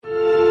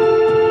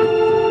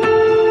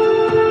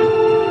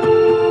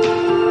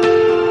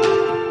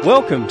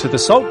Welcome to the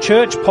Salt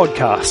Church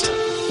podcast.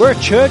 We're a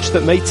church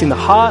that meets in the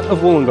heart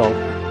of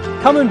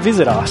Wollongong. Come and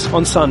visit us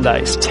on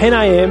Sundays, 10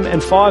 a.m.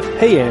 and 5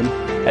 p.m.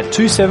 at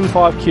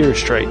 275 Keira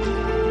Street.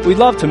 We'd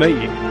love to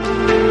meet you.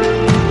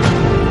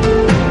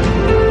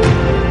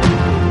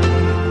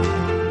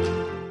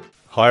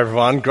 Hi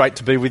everyone, great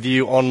to be with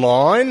you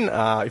online.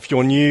 If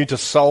you're new to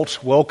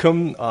Salt,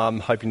 welcome.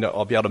 I'm hoping that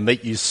I'll be able to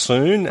meet you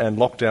soon and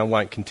lockdown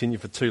won't continue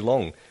for too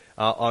long.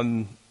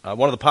 I'm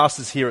one of the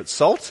pastors here at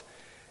Salt,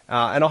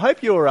 and I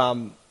hope you're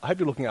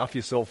looking after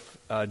yourself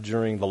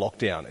during the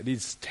lockdown. It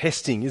is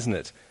testing, isn't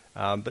it?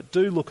 But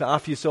do look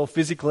after yourself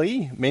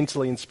physically,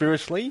 mentally and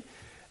spiritually.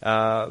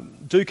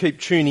 Do keep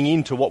tuning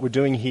in to what we're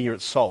doing here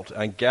at Salt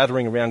and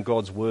gathering around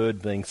God's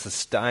Word, being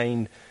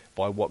sustained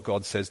by what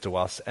God says to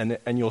us,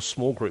 and your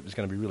small group is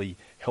going to be really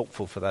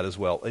helpful for that as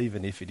well,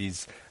 even if it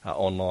is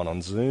online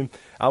on Zoom.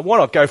 Why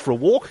not go for a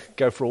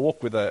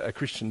walk with a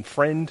Christian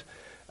friend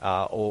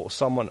or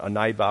someone, a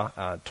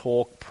neighbour,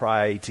 talk,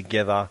 pray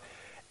together.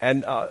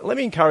 And let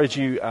me encourage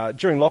you,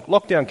 during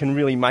lockdown can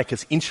really make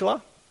us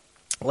insular.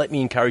 Let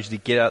me encourage you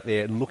to get out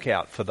there and look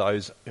out for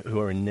those who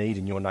are in need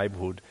in your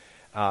neighbourhood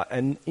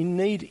and in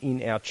need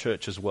in our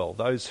church as well.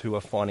 Those who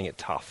are finding it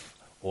tough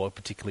or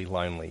particularly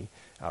lonely,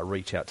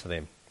 reach out to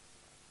them.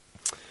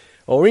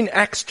 Well, we're in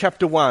Acts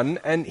chapter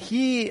 1, and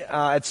here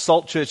at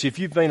Salt Church, if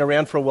you've been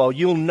around for a while,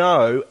 you'll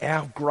know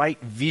our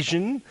great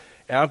vision,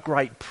 our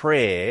great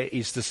prayer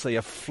is to see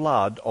a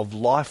flood of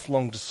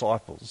lifelong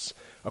disciples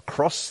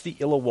across the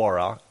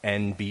Illawarra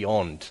and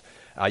beyond.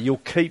 You'll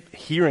keep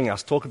hearing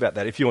us talk about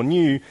that. If you're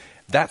new,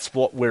 that's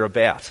what we're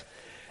about.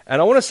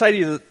 And I want to say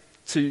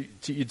to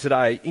you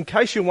today, in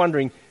case you're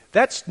wondering,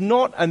 that's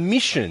not a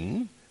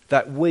mission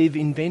that we've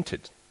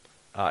invented.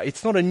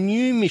 It's not a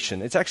new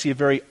mission. It's actually a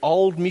very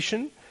old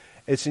mission.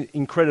 It's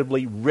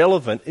incredibly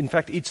relevant. In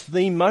fact, it's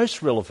the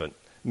most relevant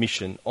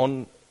mission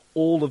on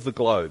all of the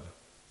globe.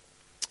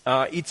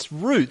 Its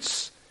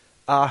roots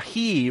are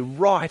here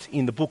right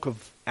in the book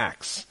of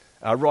Acts,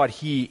 right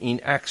here in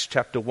Acts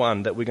chapter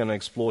 1 that we're going to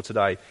explore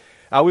today.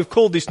 We've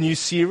called this new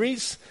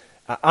series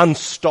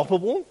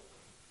Unstoppable.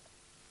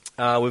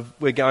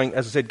 We're going,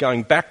 as I said,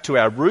 going back to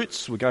our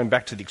roots. We're going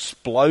back to the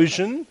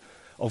explosion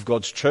of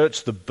God's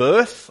church, the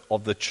birth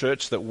of the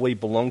church that we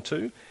belong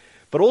to,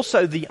 but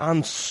also the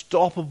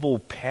unstoppable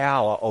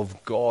power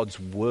of God's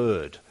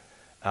word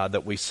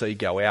that we see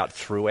go out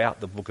throughout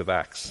the book of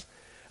Acts.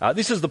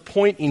 This is the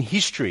point in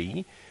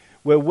history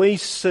where we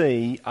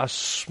see a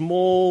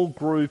small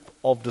group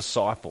of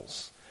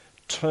disciples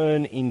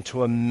turn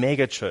into a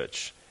mega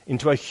church,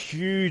 into a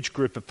huge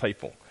group of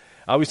people.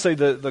 We see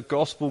the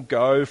gospel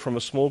go from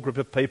a small group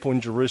of people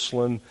in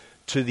Jerusalem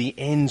to the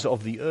ends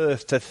of the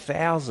earth, to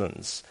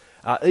thousands,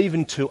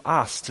 even to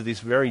us to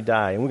this very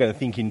day. And we're going to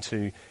think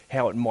into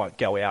how it might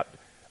go out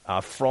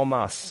from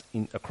us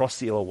across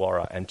the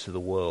Illawarra and to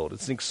the world.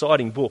 It's an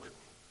exciting book.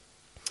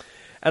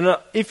 And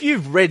if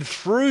you've read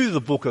through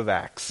the book of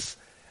Acts,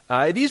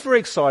 it is very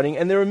exciting,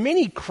 and there are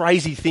many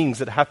crazy things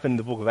that happen in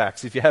the book of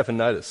Acts, if you haven't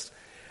noticed.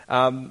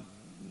 The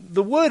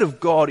word of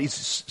God is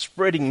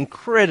spreading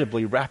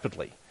incredibly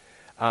rapidly.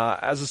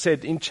 As I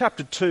said, in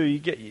chapter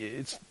 2,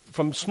 it's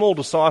from small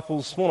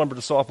number of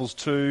disciples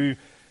to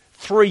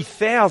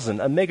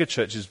 3,000. A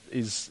megachurch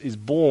is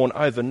born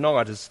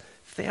overnight as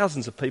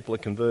thousands of people are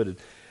converted.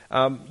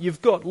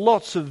 You've got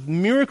lots of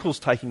miracles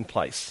taking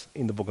place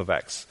in the book of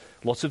Acts,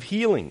 lots of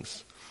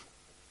healings.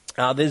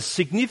 There's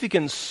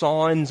significant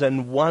signs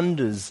and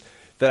wonders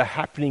that are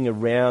happening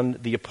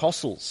around the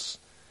apostles.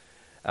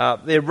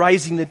 They're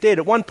raising the dead.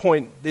 At one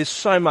point, there's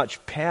so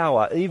much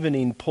power, even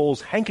in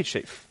Paul's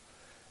handkerchief,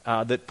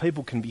 that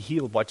people can be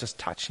healed by just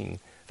touching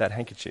that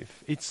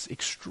handkerchief. It's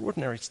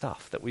extraordinary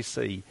stuff that we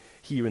see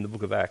here in the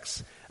book of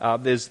Acts.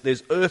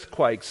 There's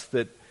earthquakes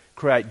that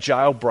create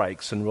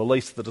jailbreaks and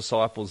release the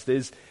disciples.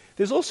 There's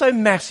also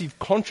massive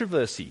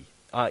controversy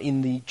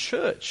in the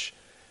church,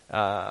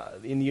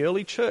 in the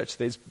early church.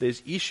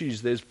 There's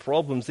issues, there's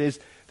problems,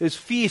 there's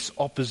fierce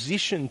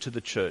opposition to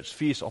the church,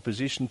 fierce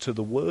opposition to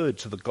the word,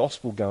 to the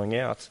gospel going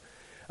out.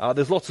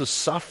 There's lots of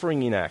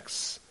suffering in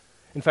Acts.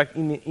 In fact,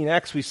 in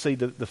Acts we see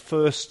the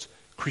first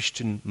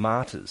Christian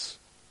martyrs.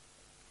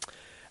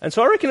 And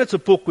so I reckon it's a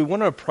book we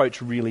want to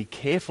approach really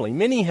carefully.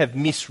 Many have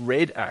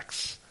misread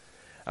Acts.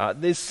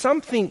 There's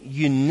something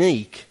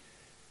unique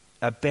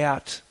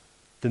about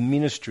the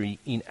ministry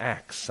in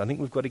Acts. I think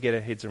we've got to get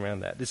our heads around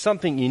that. There's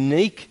something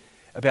unique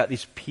about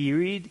this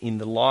period in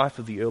the life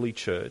of the early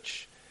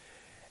church.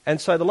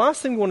 And so the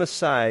last thing we want to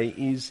say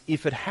is,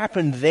 if it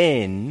happened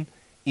then,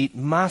 it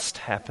must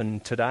happen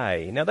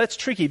today. Now that's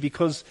tricky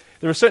because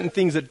there are certain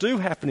things that do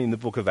happen in the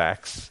book of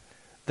Acts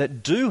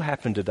that do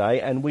happen today,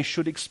 and we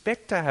should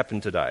expect to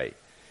happen today.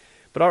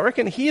 But I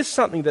reckon here's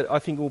something that I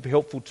think will be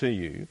helpful to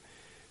you.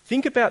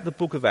 Think about the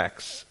book of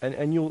Acts,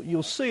 and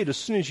you'll see it as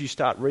soon as you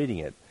start reading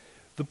it.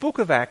 The book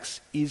of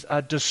Acts is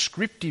a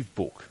descriptive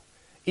book.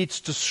 It's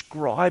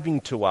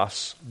describing to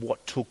us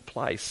what took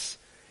place.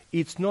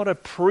 It's not a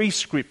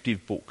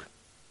prescriptive book.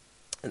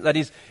 That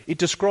is, it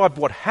described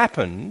what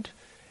happened.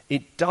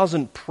 It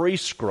doesn't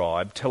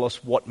prescribe, tell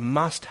us what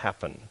must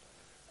happen.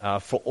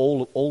 for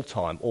all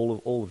time,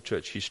 all of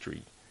church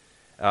history.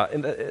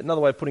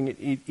 Another way of putting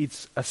it,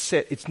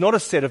 it's not a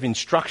set of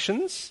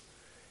instructions,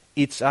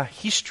 it's a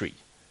history,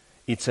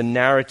 it's a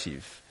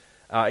narrative.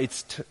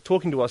 It's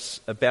talking to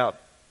us about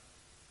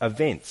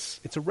events.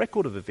 It's a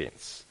record of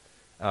events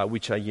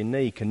which are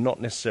unique and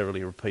not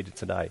necessarily repeated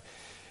today.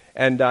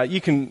 And you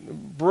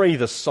can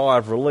breathe a sigh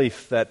of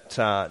relief that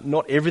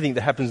not everything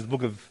that happens in the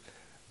book of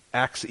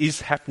Acts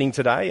is happening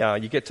today.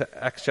 You get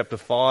to Acts chapter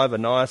 5,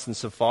 Ananias and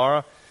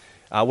Sapphira.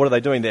 What are they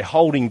doing? They're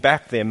holding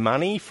back their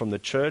money from the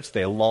church.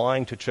 They're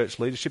lying to church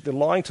leadership. They're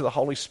lying to the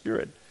Holy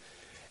Spirit.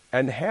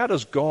 And how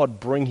does God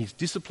bring his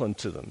discipline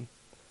to them?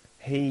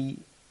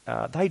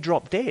 They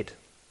drop dead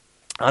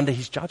under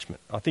his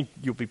judgment. I think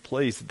you'll be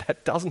pleased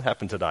that doesn't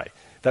happen today.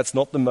 That's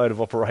not the mode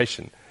of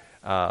operation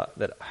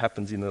that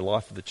happens in the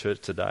life of the church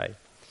today.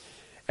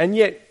 And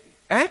yet,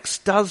 Acts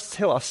does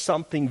tell us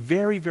something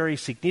very, very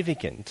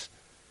significant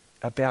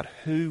about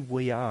who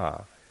we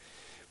are.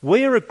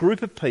 We are a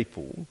group of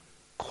people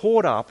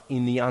caught up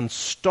in the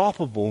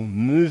unstoppable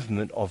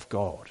movement of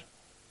God.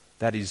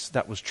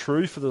 That was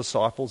true for the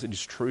disciples. It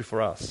is true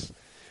for us.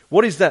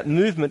 What is that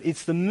movement?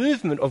 It's the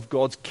movement of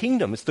God's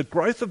kingdom. It's the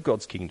growth of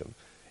God's kingdom.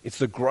 It's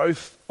the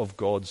growth of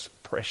God's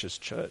precious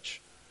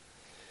church.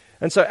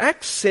 And so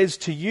Acts says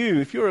to you,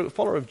 if you're a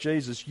follower of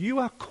Jesus, you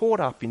are caught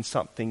up in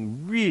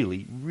something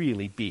really,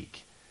 really big.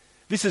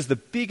 This is the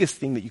biggest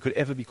thing that you could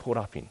ever be caught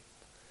up in.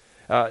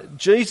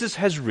 Jesus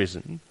has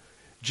risen.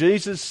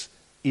 Jesus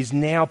is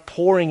now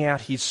pouring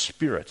out his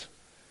Spirit.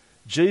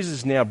 Jesus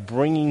is now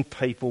bringing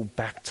people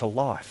back to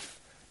life,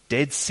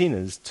 dead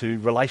sinners to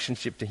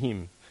relationship to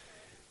him.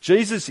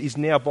 Jesus is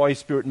now by his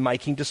Spirit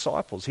making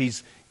disciples.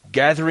 He's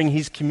gathering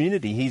his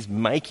community. He's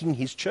making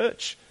his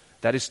church.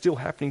 That is still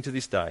happening to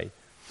this day.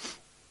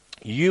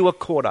 You are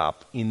caught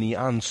up in the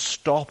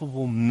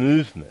unstoppable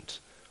movement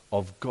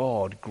of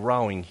God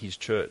growing his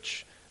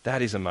church.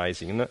 That is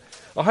amazing. And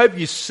I hope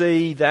you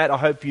see that. I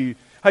hope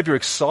you're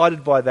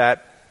excited by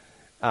that.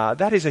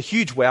 That is a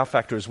huge wow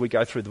factor as we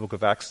go through the book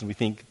of Acts and we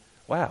think,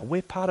 wow,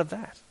 we're part of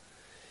that.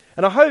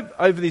 And I hope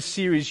over this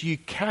series you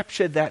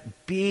capture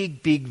that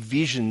big, big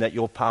vision that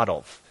you're part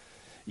of.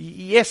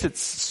 Yes, it's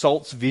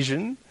Salt's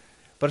vision,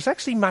 but it's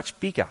actually much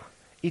bigger.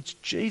 It's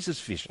Jesus'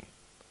 vision.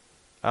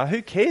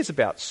 Who cares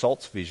about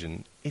Salt's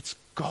vision? It's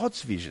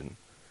God's vision.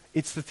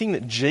 It's the thing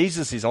that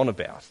Jesus is on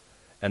about,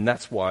 and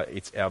that's why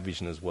it's our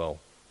vision as well.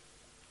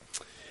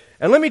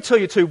 And let me tell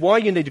you too why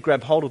you need to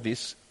grab hold of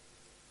this.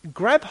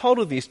 Grab hold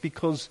of this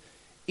because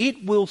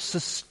it will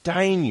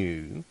sustain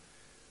you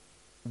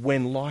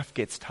when life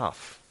gets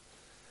tough.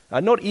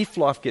 Not if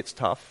life gets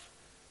tough,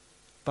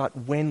 but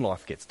when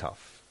life gets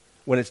tough.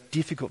 When it's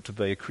difficult to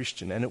be a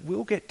Christian, and it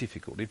will get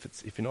difficult.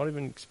 If you're not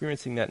even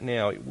experiencing that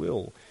now, it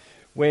will.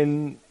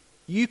 When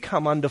you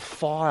come under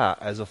fire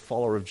as a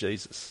follower of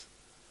Jesus,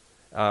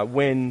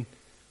 when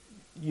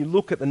you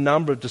look at the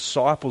number of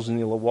disciples in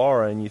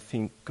Illawarra and you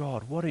think,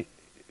 God,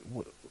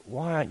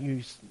 why aren't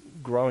you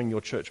growing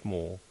your church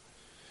more?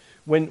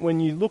 When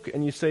you look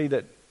and you see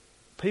that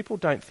people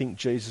don't think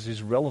Jesus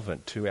is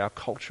relevant to our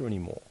culture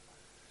anymore,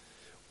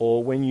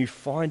 or when you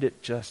find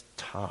it just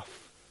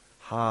tough,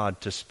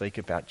 hard to speak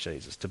about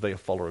Jesus, to be a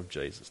follower of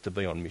Jesus, to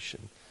be on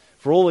mission.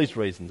 For all these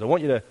reasons, I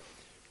want you to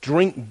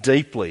drink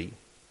deeply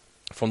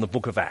from the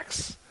book of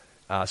Acts.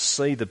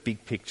 See the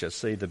big picture,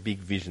 see the big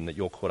vision that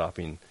you're caught up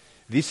in.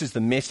 This is the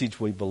message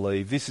we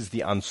believe. This is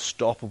the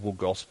unstoppable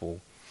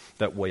gospel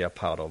that we are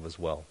part of as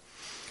well.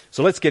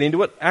 So let's get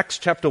into it. Acts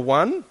chapter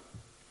 1.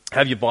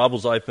 Have your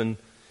Bibles open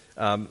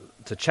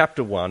to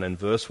chapter 1 and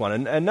verse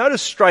 1. And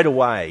notice straight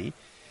away,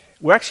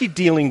 we're actually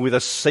dealing with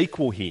a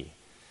sequel here.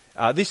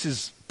 This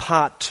is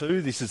part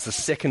 2. This is the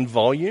second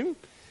volume.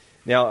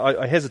 Now,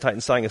 I hesitate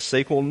in saying a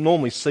sequel.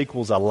 Normally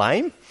sequels are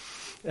lame.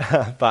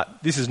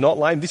 But this is not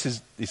lame. This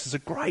is a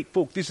great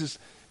book. This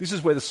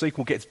is where the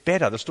sequel gets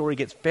better. The story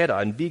gets better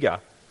and bigger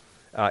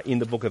in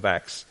the book of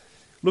Acts.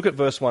 Look at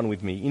verse 1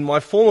 with me. In my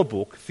former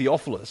book,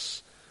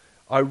 Theophilus,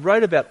 I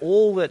wrote about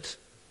all that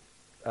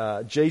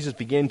Jesus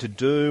began to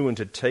do and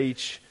to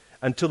teach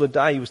until the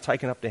day he was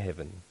taken up to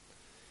heaven.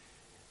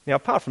 Now,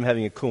 apart from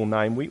having a cool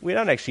name, we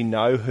don't actually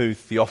know who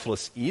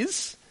Theophilus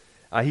is.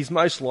 He's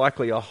most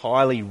likely a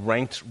highly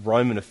ranked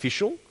Roman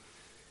official.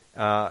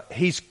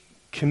 He's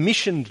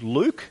commissioned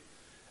Luke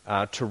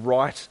to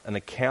write an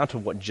account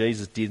of what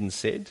Jesus did and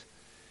said.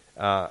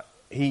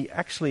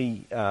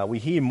 We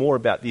hear more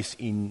about this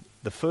in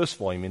the first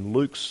volume, in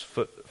Luke's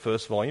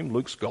first volume,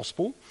 Luke's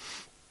Gospel.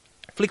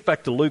 Flick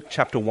back to Luke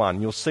chapter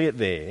 1, you'll see it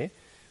there,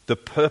 the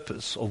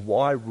purpose of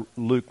why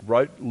Luke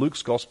wrote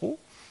Luke's Gospel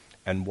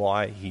and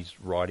why he's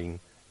writing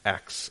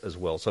Acts as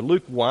well. So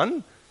Luke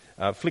 1,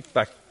 flick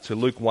back to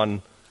Luke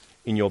 1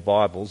 in your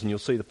Bibles and you'll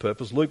see the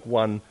purpose. Luke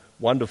 1,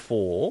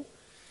 1-4.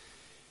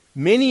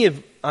 Many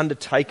have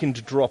undertaken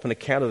to draw up an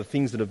account of the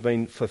things that have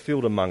been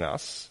fulfilled among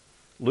us.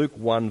 Luke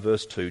 1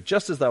 verse 2.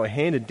 Just as they were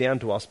handed down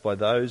to us by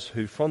those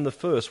who from the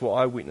first were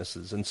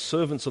eyewitnesses and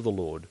servants of the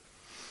Lord.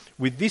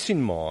 With this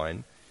in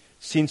mind,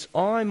 since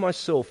I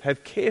myself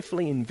have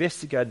carefully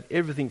investigated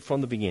everything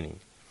from the beginning,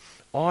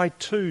 I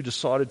too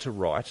decided to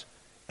write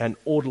an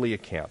orderly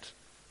account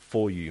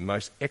for you,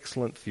 most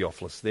excellent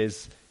Theophilus.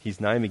 There's his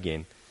name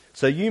again.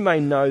 So you may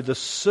know the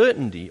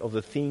certainty of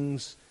the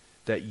things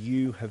that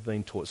you have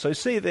been taught. So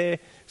see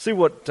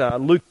what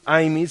Luke's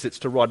aim is. It's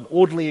to write an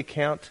orderly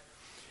account.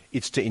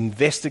 It's to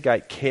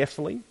investigate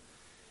carefully.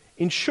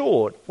 In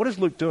short, what is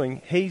Luke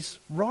doing? He's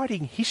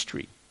writing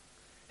history.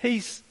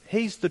 He's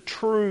the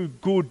true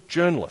good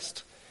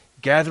journalist,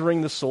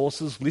 gathering the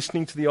sources,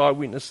 listening to the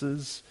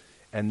eyewitnesses,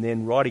 and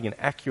then writing an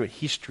accurate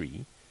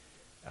history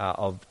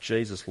of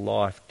Jesus'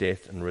 life,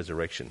 death, and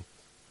resurrection.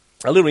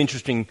 A little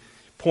interesting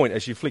point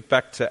as you flick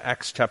back to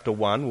Acts chapter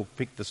 1, we'll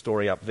pick the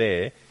story up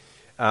there.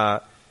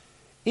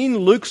 In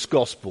Luke's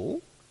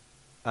gospel,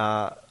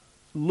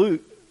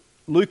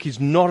 Luke is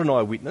not an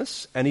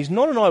eyewitness, and he's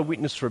not an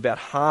eyewitness for about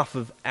half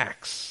of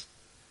Acts.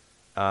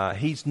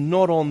 He's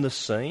not on the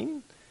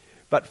scene.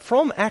 But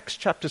from Acts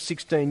chapter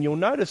 16, you'll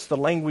notice the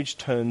language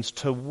turns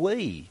to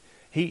we.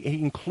 He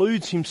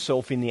includes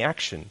himself in the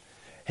action.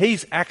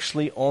 He's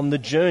actually on the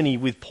journey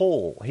with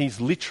Paul.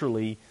 He's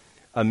literally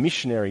a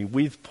missionary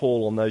with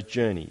Paul on those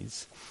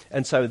journeys.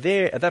 And so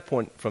there, at that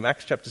point, from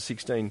Acts chapter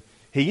 16,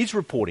 he is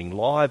reporting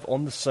live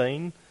on the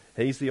scene.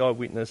 He's the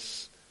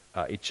eyewitness.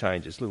 It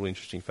changes. A little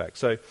interesting fact.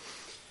 So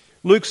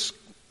Luke's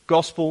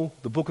gospel,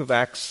 the book of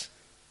Acts,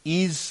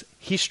 is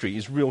history,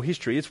 is real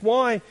history. It's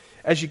why,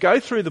 as you go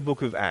through the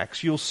book of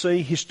Acts, you'll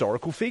see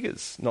historical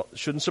figures.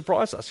 Shouldn't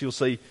surprise us. You'll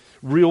see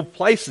real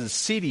places,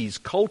 cities,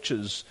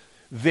 cultures,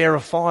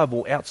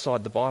 verifiable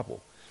outside the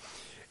Bible.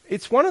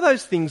 It's one of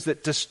those things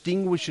that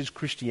distinguishes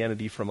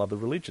Christianity from other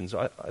religions.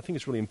 I think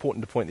it's really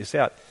important to point this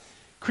out.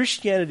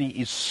 Christianity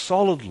is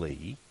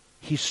solidly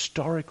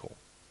historical.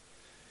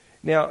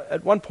 Now,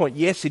 at one point,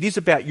 yes, it is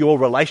about your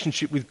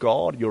relationship with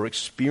God, your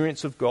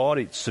experience of God.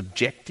 It's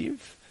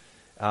subjective.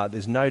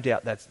 There's no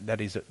doubt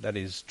that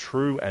is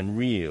true and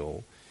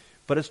real.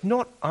 But it's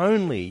not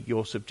only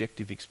your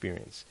subjective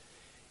experience.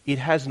 It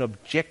has an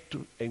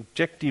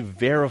objective,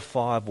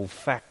 verifiable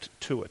fact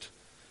to it.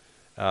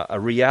 A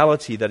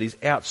reality that is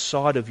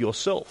outside of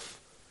yourself,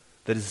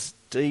 that is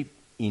deep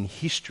in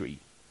history,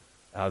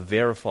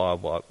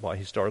 verifiable by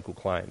historical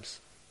claims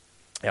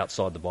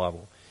outside the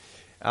Bible.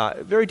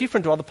 Very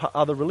different to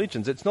other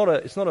religions. It's not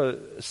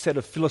a set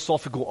of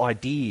philosophical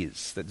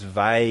ideas that's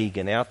vague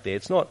and out there.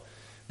 It's not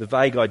the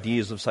vague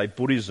ideas of, say,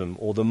 Buddhism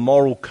or the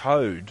moral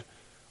code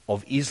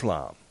of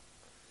Islam.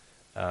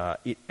 At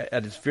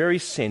its very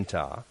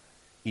centre,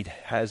 it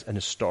has an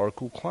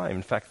historical claim.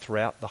 In fact,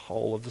 throughout the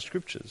whole of the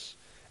Scriptures,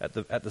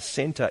 at the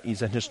centre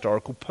is an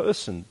historical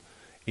person.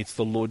 It's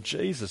the Lord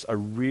Jesus, a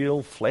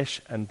real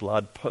flesh and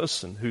blood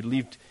person who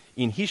lived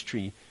in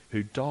history,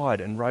 who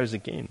died and rose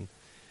again.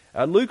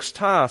 Luke's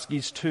task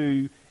is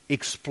to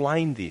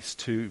explain this,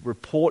 to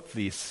report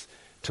this,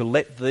 to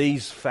let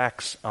these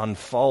facts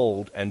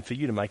unfold and for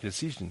you to make a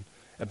decision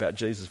about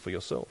Jesus for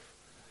yourself.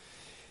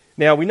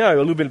 Now, we know a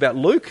little bit about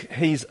Luke.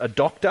 He's a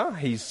doctor,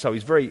 he's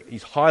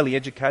highly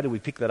educated. We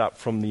pick that up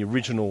from the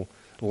original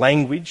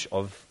language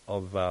of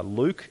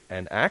Luke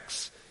and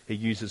Acts. He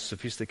uses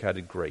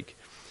sophisticated Greek.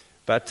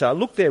 But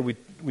look there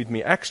with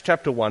me, Acts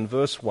chapter 1,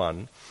 verse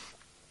 1.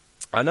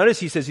 I notice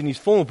he says in his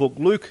former book,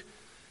 Luke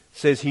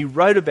says he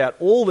wrote about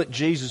all that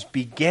Jesus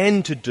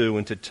began to do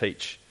and to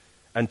teach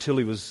until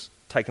he was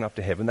taken up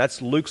to heaven.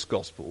 That's Luke's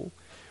gospel.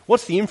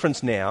 What's the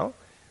inference now?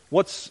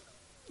 What's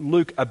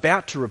Luke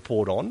about to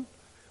report on?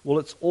 Well,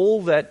 it's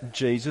all that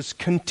Jesus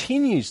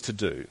continues to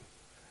do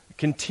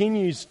and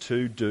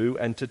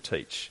to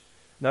teach.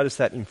 Notice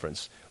that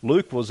inference.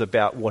 Luke was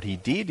about what he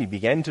did, he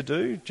began to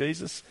do,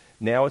 Jesus.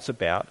 Now it's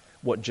about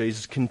what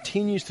Jesus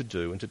continues to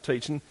do and to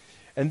teach.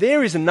 And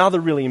there is another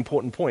really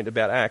important point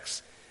about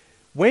Acts.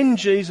 When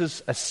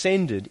Jesus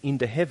ascended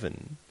into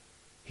heaven,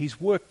 his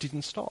work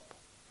didn't stop.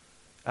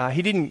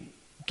 He didn't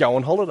go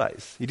on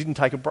holidays. He didn't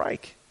take a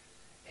break.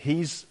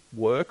 His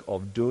work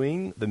of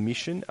doing the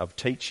mission of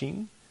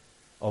teaching,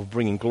 of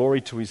bringing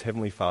glory to his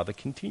heavenly Father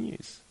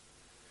continues.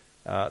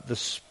 The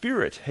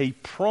Spirit he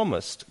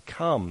promised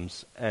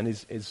comes and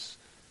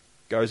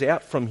goes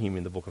out from him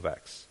in the book of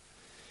Acts.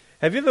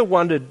 Have you ever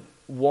wondered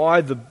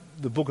why the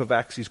book of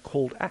Acts is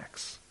called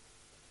Acts?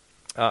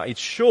 It's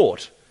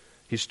short,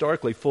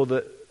 historically, for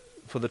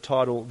the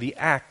title, The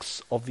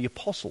Acts of the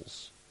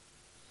Apostles.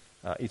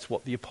 It's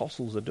what the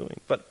apostles are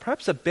doing. But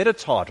perhaps a better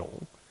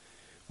title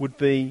would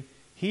be,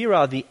 here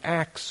are the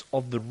acts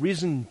of the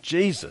risen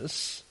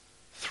Jesus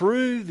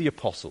through the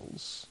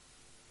apostles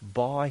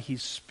by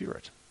his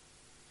Spirit.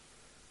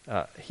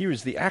 Here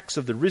is the acts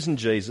of the risen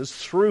Jesus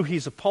through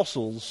his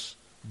apostles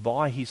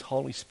by his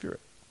Holy Spirit.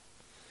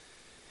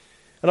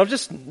 And I've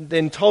just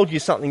then told you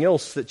something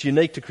else that's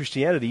unique to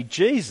Christianity.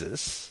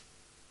 Jesus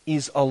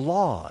is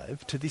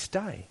alive to this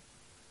day.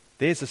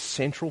 There's a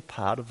central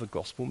part of the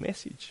gospel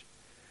message.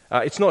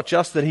 It's not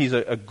just that he's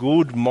a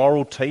good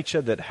moral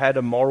teacher that had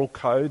a moral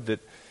code that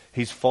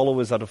his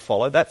followers are to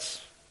follow.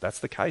 That's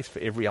the case for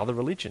every other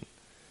religion.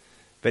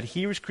 But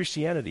here is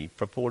Christianity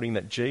purporting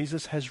that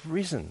Jesus has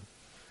risen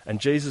and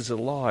Jesus is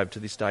alive to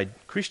this day.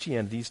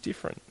 Christianity is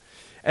different.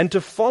 And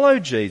to follow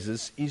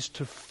Jesus is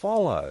to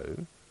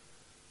follow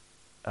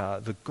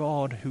the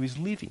God who is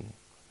living,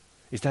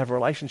 is to have a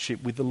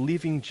relationship with the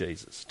living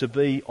Jesus, to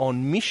be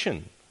on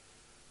mission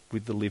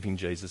with the living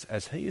Jesus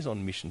as he is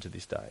on mission to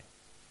this day.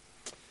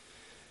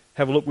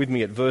 Have a look with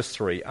me at verse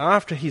 3.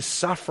 After his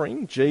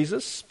suffering,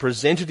 Jesus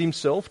presented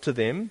himself to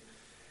them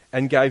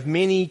and gave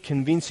many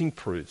convincing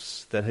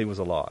proofs that he was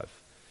alive.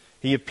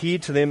 He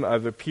appeared to them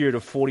over a period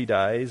of 40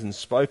 days and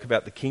spoke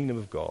about the kingdom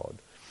of God.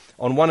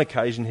 On one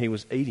occasion, he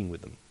was eating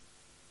with them.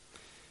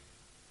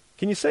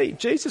 Can you see?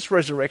 Jesus'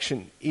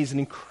 resurrection is an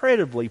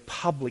incredibly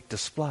public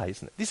display,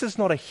 isn't it? This is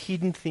not a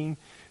hidden thing.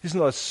 This is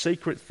not a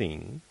secret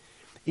thing.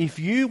 If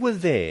you were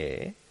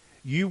there,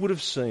 you would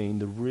have seen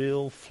the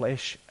real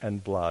flesh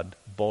and blood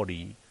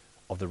body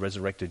of the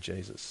resurrected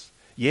Jesus.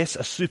 Yes,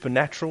 a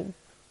supernatural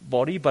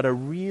body, but a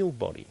real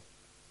body.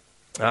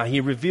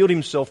 He revealed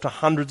himself to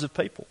hundreds of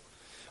people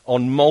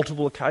on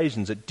multiple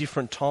occasions, at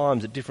different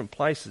times, at different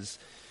places.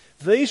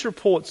 These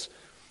reports,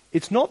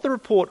 it's not the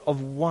report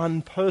of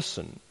one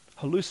person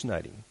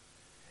hallucinating.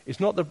 It's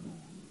not the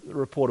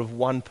report of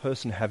one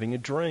person having a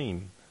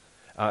dream.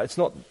 It's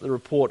not the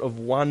report of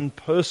one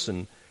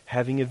person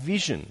having a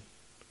vision,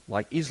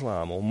 like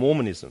Islam or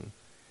Mormonism.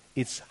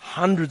 It's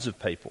hundreds of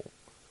people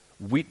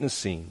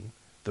witnessing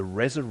the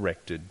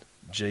resurrected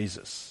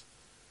Jesus,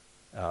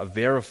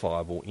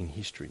 verifiable in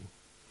history.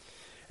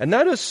 And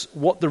notice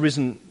what the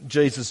risen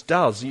Jesus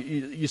does.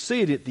 You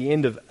see it at the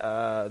end of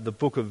the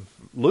book of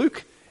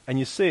Luke, and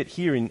you see it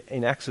here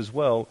in Acts as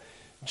well.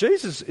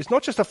 Jesus is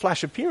not just a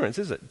flash appearance,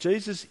 is it?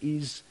 Jesus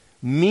is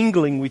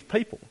mingling with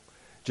people.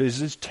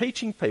 Jesus is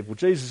teaching people.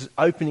 Jesus is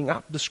opening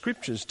up the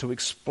scriptures to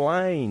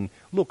explain,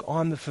 look,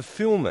 I'm the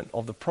fulfillment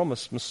of the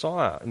promised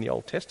Messiah in the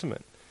Old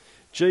Testament.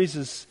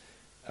 Jesus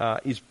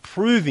is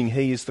proving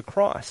he is the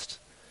Christ.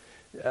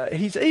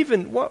 He's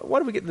even, why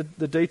do we get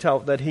the detail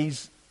that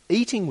he's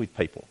eating with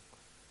people?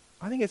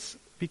 I think it's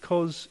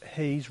because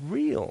he's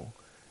real.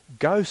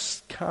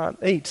 Ghosts can't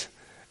eat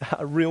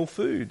real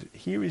food.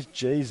 Here is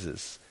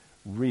Jesus,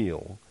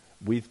 real,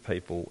 with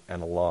people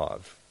and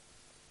alive.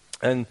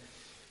 And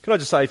can I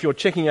just say, if you're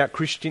checking out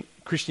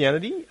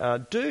Christianity,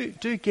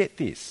 do get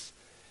this.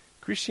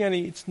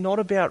 Christianity, it's not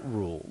about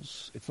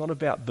rules. It's not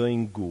about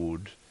being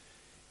good.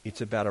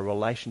 It's about a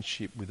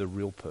relationship with a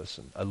real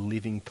person, a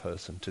living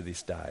person to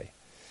this day.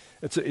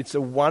 It's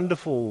a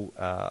wonderful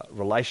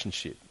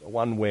relationship,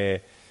 one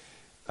where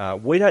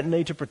we don't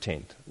need to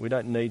pretend. We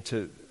don't need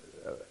to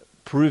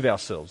prove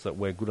ourselves that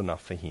we're good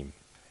enough for him.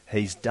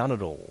 He's done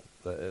it all.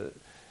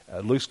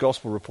 Luke's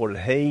gospel reported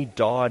he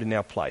died in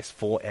our place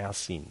for our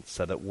sins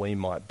so that we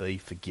might be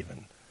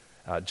forgiven.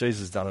 Jesus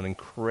has done an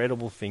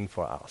incredible thing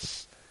for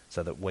us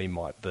so that we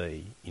might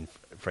be in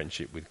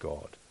friendship with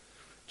God.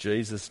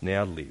 Jesus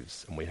now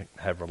lives and we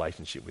have a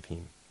relationship with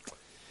him.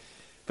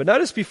 But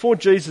notice before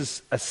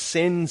Jesus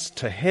ascends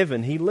to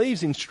heaven, he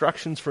leaves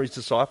instructions for his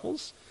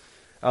disciples.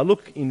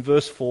 Look in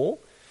verse 4.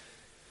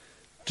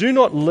 Do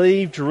not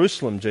leave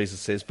Jerusalem, Jesus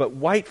says, but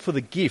wait for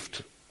the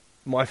gift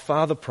my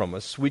Father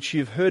promised, which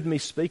you've heard me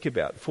speak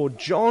about. For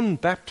John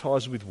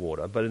baptized with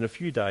water, but in a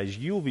few days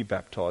you will be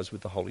baptized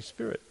with the Holy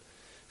Spirit.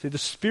 See, the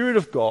Spirit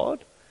of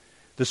God,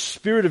 the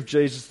Spirit of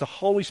Jesus, the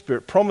Holy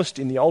Spirit, promised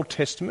in the Old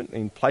Testament,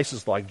 in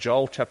places like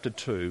Joel chapter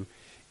 2,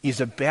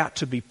 is about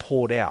to be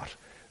poured out.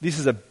 This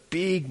is a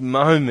big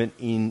moment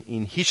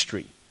in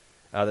history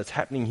that's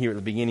happening here at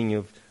the beginning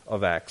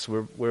of Acts.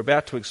 We're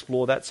about to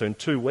explore that, so in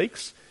 2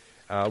 weeks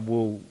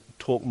we'll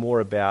talk more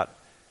about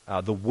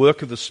the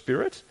work of the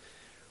Spirit.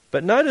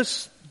 But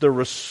notice the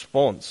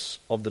response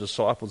of the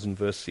disciples in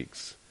verse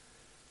 6.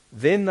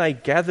 Then they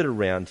gathered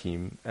around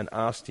him and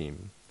asked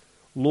him,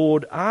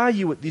 Lord, are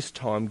you at this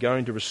time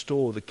going to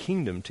restore the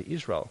kingdom to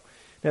Israel?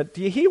 Now,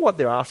 do you hear what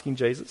they're asking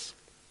Jesus?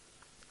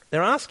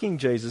 They're asking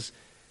Jesus,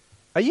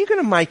 are you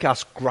going to make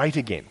us great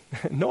again?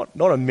 not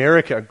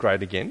America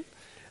great again,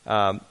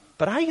 but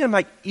are you going to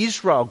make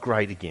Israel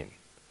great again?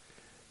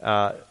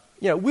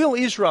 Will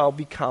Israel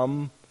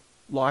become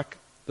like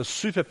the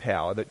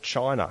superpower that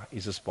China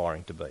is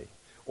aspiring to be,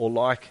 or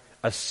like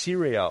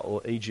Assyria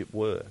or Egypt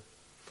were?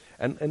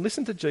 And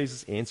listen to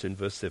Jesus' answer in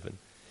verse 7.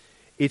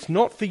 It's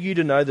not for you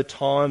to know the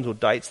times or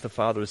dates the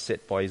Father has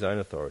set by his own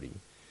authority,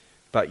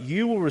 but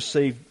you will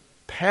receive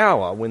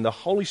power when the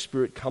Holy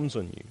Spirit comes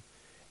on you,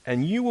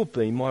 and you will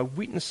be my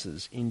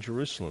witnesses in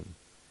Jerusalem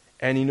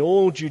and in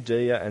all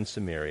Judea and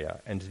Samaria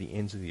and to the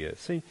ends of the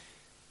earth. See,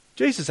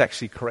 Jesus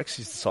actually corrects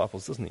his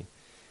disciples, doesn't he?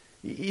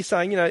 He's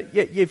saying,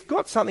 you've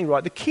got something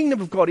right. The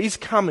kingdom of God is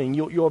coming.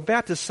 You're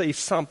about to see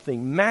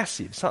something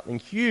massive, something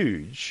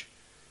huge.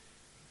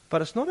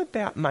 But it's not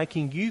about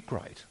making you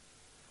great.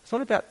 It's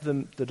not about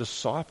the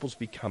disciples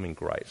becoming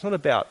great. It's not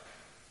about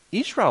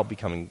Israel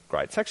becoming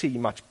great. It's actually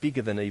much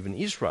bigger than even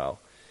Israel.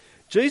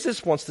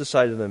 Jesus wants to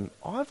say to them,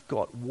 I've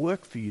got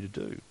work for you to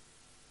do.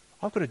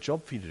 I've got a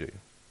job for you to do.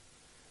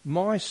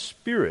 My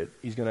Spirit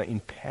is going to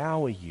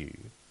empower you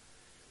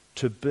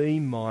to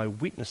be my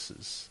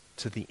witnesses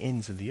to the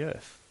ends of the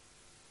earth.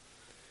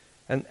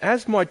 And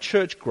as my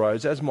church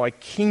grows, as my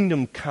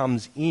kingdom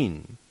comes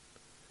in,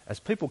 As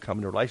people come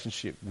into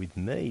relationship with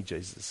me,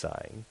 Jesus is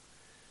saying,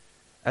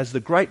 as the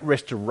great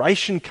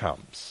restoration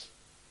comes,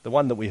 the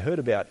one that we heard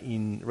about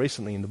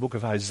recently in the book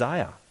of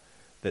Hosea,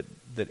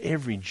 that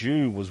every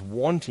Jew was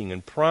wanting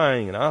and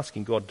praying and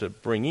asking God to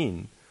bring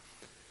in,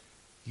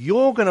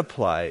 you're going to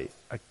play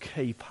a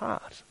key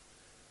part.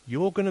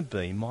 You're going to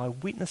be my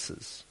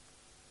witnesses.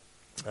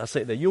 I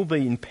see that you'll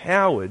be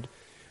empowered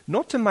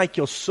not to make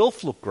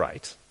yourself look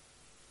great,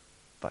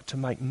 but to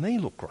make me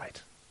look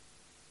great.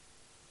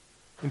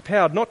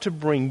 Empowered not to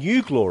bring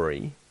you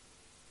glory,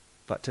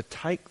 but to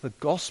take the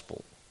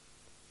gospel,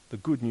 the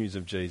good news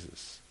of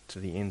Jesus, to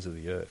the ends of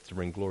the earth, to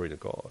bring glory to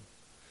God.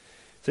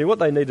 See, what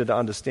they needed to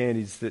understand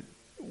is that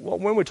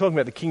when we're talking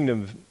about the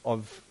kingdom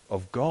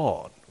of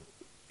God,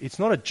 it's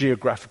not a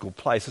geographical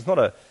place. It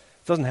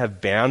doesn't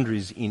have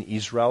boundaries in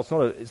Israel.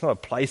 It's not a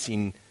place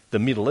in the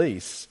Middle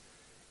East.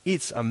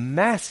 It's a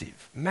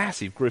massive,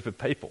 massive group of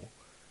people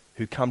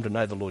who come to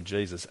know the Lord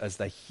Jesus as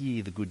they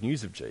hear the good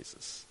news of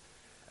Jesus.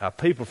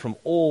 People from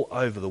all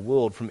over the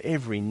world, from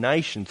every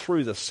nation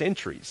through the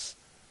centuries,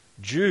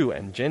 Jew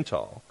and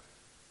Gentile.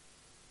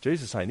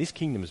 Jesus is saying, this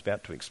kingdom is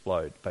about to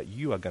explode, but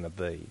you are going to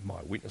be my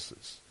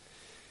witnesses.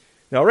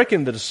 Now, I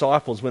reckon the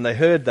disciples, when they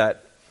heard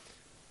that,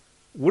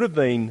 would have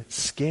been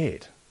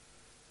scared.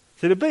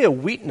 So to be a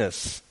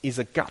witness is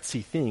a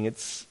gutsy thing.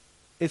 It's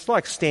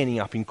like standing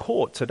up in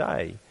court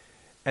today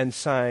and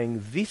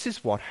saying, this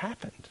is what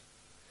happened.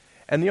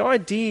 And the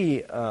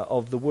idea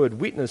of the word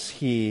witness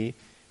here,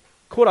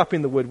 caught up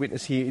in the word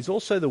witness here, is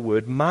also the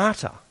word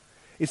martyr.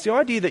 It's the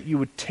idea that you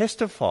would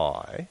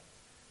testify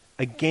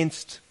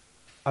against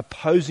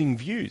opposing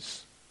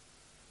views.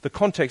 The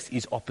context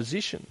is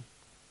opposition.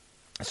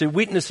 So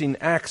witness in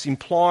Acts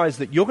implies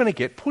that you're going to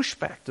get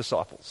pushback,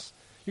 disciples.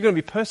 You're going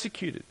to be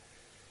persecuted.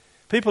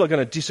 People are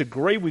going to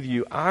disagree with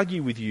you,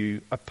 argue with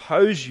you,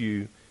 oppose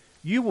you.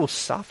 You will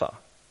suffer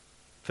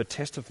for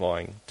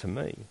testifying to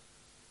me.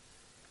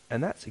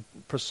 And that's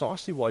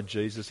precisely why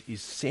Jesus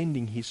is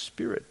sending his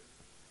Spirit.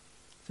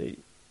 See,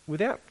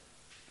 without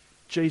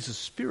Jesus'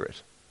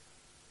 Spirit,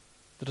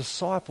 the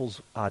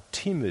disciples are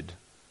timid,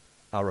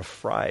 are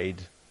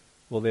afraid.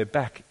 Well, they're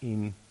back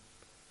in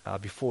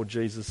before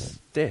Jesus'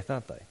 death,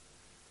 aren't they?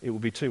 It will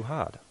be too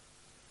hard.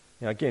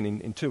 Now, again,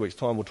 in 2 weeks'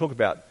 time, we'll talk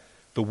about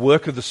the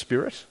work of the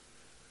Spirit.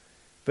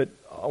 But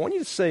I want you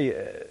to see,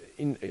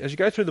 as you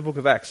go through the book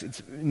of Acts,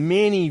 it's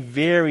many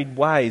varied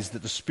ways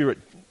that the Spirit,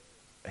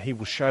 he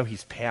will show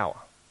his power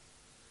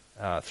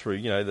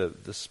through,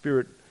 the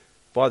Spirit.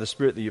 By the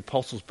Spirit, the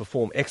apostles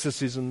perform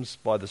exorcisms.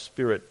 By the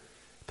Spirit,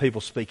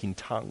 people speak in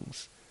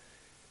tongues.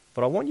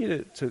 But I want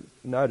you to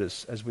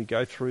notice, as we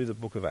go through the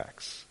book of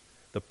Acts,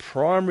 the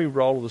primary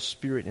role of the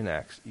Spirit in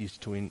Acts is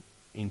to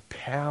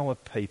empower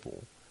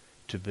people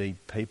to be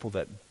people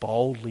that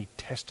boldly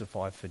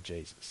testify for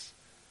Jesus.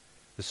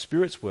 The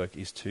Spirit's work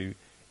is to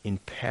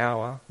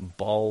empower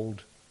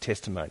bold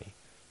testimony.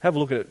 Have a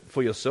look at it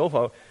for yourself.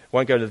 I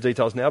won't go into the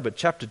details now, but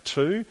chapter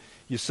 2,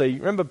 you see,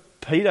 remember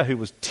Peter, who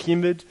was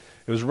timid,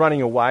 who was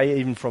running away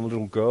even from a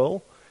little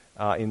girl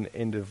in the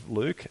end of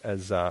Luke,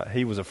 as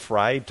he was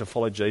afraid to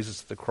follow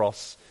Jesus to the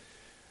cross.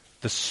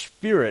 The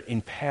Spirit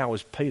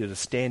empowers Peter to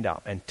stand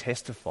up and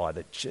testify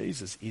that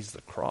Jesus is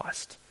the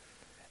Christ.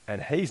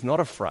 And he's not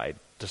afraid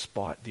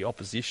despite the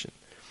opposition.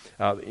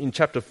 In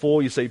chapter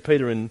 4, you see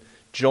Peter and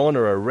John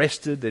are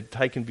arrested. They're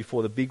taken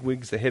before the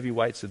bigwigs, the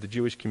heavyweights of the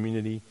Jewish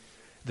community.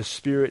 The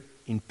Spirit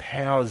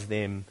empowers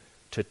them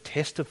to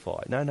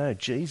testify. No,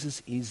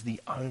 Jesus is the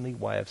only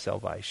way of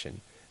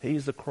salvation. He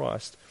is the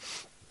Christ.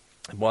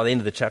 And by the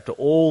end of the chapter,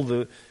 all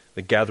the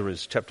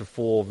gatherers, chapter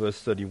 4,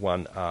 verse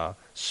 31, are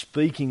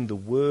speaking the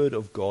word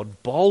of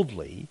God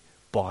boldly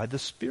by the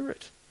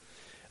Spirit.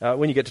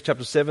 When you get to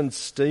chapter 7,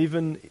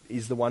 Stephen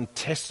is the one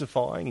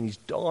testifying in his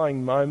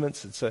dying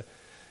moments.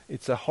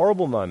 It's a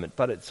horrible moment,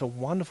 but it's a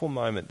wonderful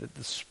moment that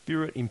the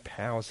Spirit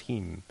empowers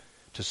him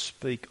to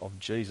speak of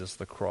Jesus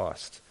the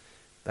Christ.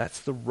 That's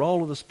the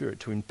role of the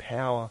Spirit, to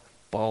empower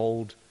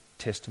bold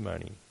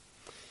testimony.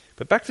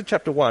 But back to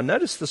chapter 1,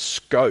 notice the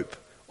scope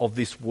of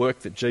this work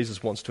that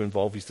Jesus wants to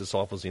involve his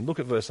disciples in. Look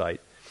at verse 8.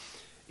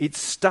 It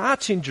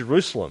starts in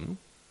Jerusalem,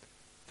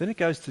 then it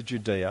goes to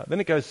Judea, then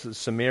it goes to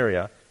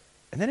Samaria,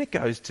 and then it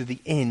goes to the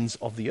ends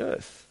of the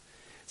earth.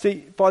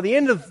 See, by the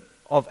end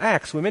of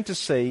Acts, we're meant to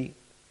see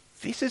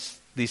this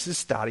is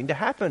starting to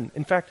happen.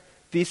 In fact,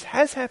 this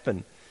has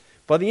happened.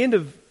 By the end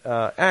of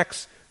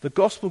Acts, the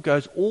gospel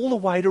goes all the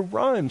way to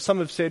Rome. Some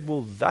have said,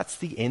 well, that's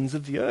the ends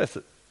of the earth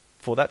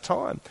for that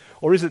time.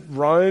 Or is it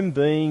Rome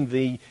being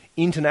the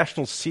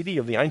international city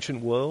of the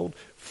ancient world?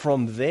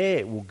 From there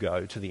it will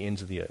go to the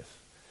ends of the earth.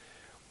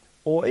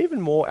 Or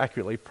even more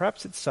accurately,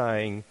 perhaps it's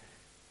saying,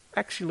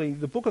 actually,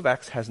 the book of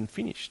Acts hasn't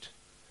finished.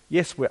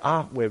 Yes,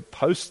 we're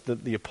post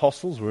the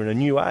apostles, we're in a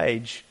new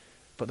age,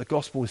 but the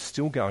gospel is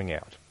still going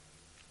out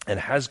and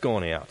has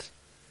gone out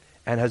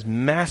and has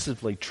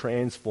massively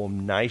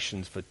transformed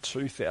nations for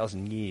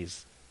 2,000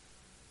 years.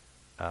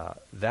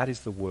 That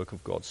is the work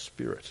of God's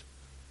Spirit.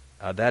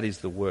 That is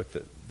the work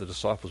that the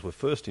disciples were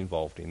first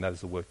involved in. That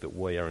is the work that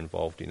we are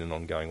involved in an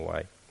ongoing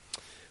way.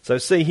 So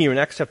see here in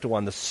Acts chapter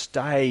 1, the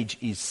stage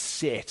is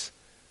set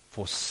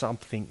for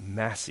something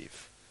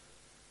massive,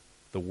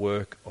 the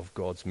work of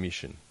God's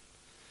mission.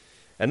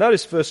 And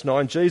notice verse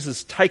 9,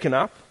 Jesus taken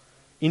up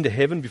into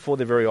heaven before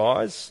their very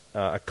eyes.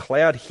 A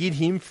cloud hid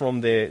him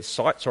from their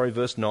sight.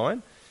 Verse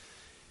 9.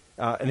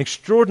 An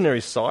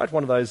extraordinary sight,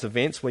 one of those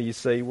events where you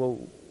see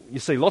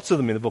lots of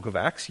them in the book of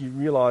Acts. You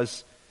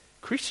realise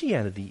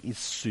Christianity is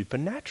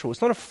supernatural.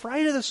 It's not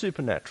afraid of the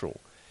supernatural.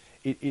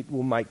 It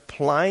will make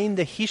plain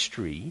the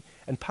history,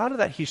 and part of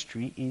that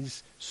history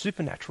is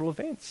supernatural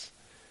events.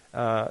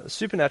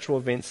 Supernatural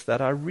events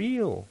that are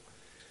real.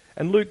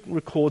 And Luke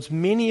records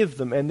many of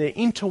them, and they're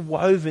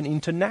interwoven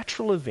into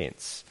natural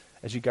events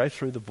as you go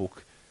through the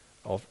book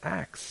of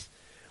Acts.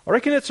 I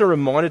reckon it's a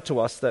reminder to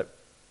us that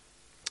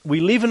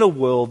we live in a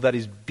world that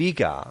is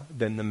bigger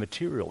than the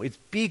material. It's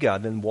bigger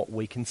than what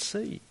we can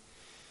see.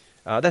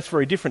 That's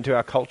very different to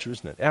our culture,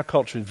 isn't it? Our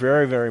culture is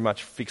very, very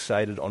much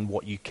fixated on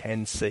what you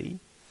can see,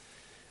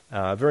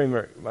 very,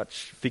 very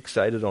much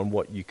fixated on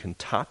what you can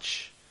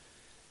touch.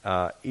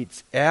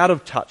 It's out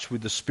of touch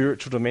with the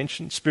spiritual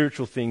dimension.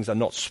 Spiritual things are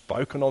not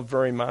spoken of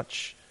very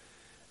much.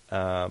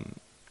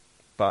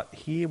 But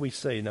here we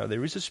see, no,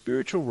 there is a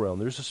spiritual realm,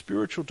 there is a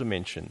spiritual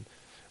dimension.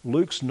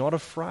 Luke's not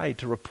afraid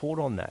to report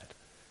on that.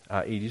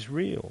 It is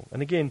real.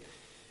 And again,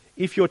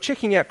 if you're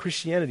checking out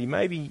Christianity,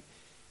 maybe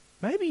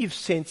you've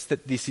sensed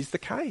that this is the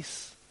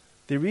case.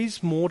 There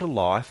is more to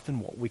life than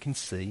what we can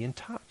see and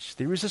touch.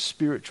 There is a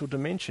spiritual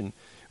dimension.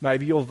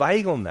 Maybe you're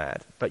vague on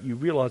that, but you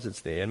realise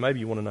it's there, and maybe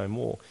you want to know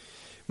more.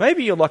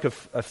 Maybe you're like a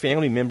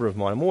family member of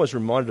mine. I'm always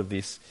reminded of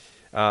this.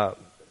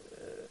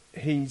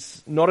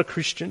 He's not a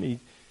Christian.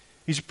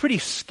 He's a pretty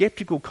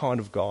sceptical kind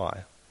of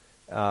guy.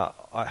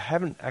 I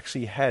haven't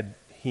actually heard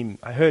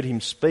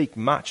him speak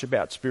much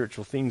about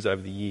spiritual things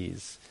over the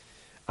years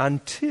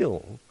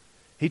until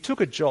he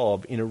took a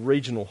job in a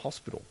regional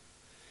hospital.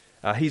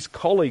 His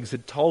colleagues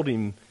had told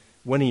him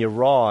when he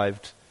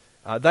arrived,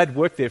 they'd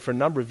worked there for a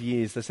number of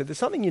years. They said, there's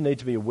something you need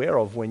to be aware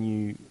of when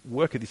you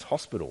work at this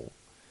hospital.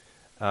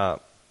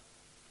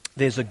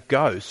 There's a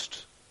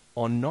ghost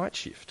on night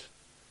shift.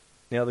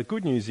 Now, the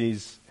good news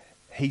is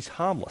he's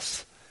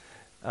harmless.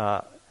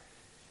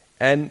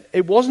 And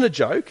it wasn't a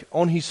joke.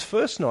 On his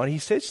first night, he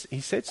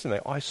said to me,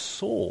 I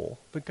saw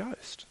the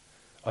ghost.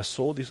 I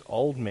saw this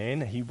old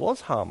man. He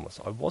was harmless.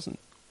 I wasn't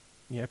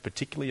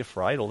particularly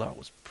afraid, although it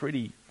was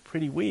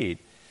pretty weird.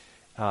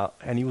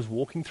 And he was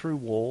walking through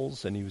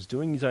walls and he was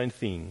doing his own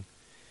thing.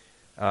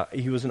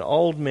 He was an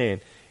old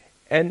man.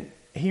 And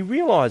he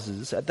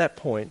realises at that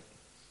point,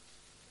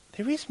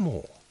 there is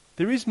more.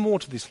 There is more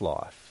to this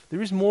life.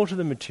 There is more to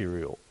the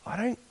material. I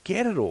don't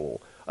get it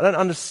all. I don't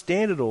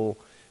understand it all.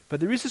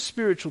 But there is a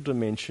spiritual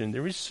dimension.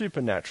 There is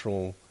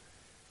supernatural.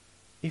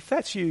 If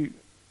that's you,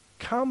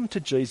 come to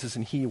Jesus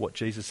and hear what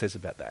Jesus says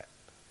about that.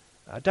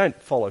 Don't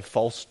follow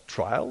false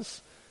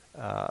trails.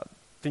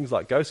 Things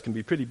like ghosts can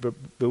be pretty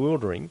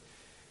bewildering.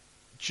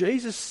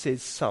 Jesus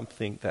says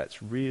something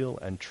that's real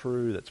and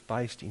true, that's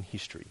based in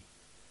history.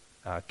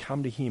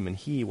 Come to him and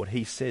hear what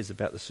he says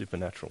about the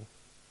supernatural.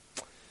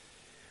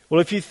 Well,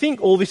 if you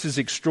think all this is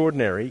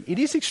extraordinary, it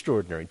is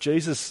extraordinary.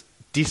 Jesus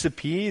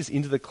disappears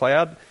into the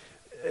cloud.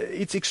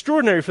 It's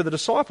extraordinary for the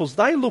disciples.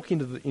 They look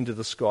into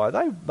the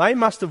sky. They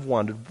must have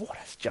wondered, what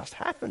has just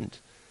happened?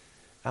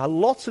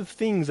 Lots of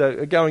things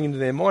are going into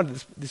their mind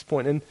at this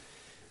point. And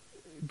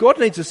God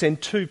needs to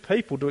send two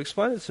people to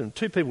explain it to them.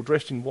 Two people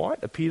dressed in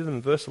white appear to them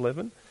in verse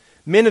 11.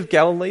 Men of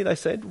Galilee, they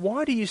said,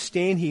 why do you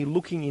stand here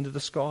looking into the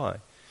sky?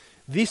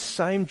 This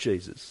same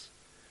Jesus,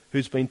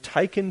 who's been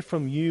taken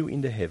from you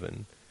into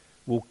heaven,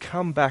 will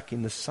come back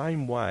in the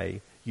same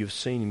way you've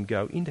seen him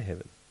go into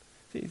heaven.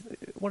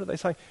 What are they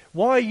saying?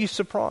 Why are you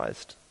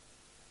surprised?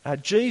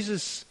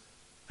 Jesus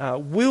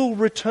will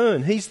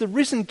return. He's the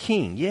risen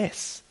king,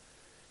 yes.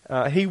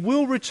 He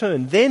will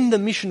return. Then the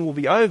mission will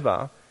be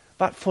over.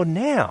 But for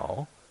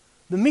now,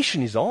 the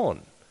mission is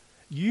on.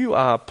 You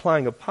are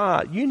playing a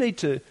part. You need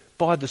to,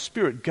 by the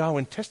Spirit, go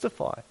and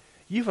testify.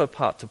 You have a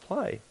part to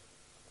play.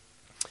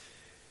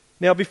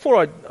 Now,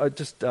 before I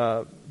just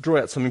draw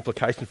out some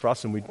implications for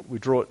us and we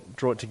draw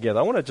it together,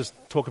 I want to just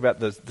talk about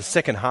the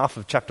second half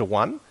of chapter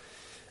 1.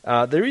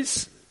 There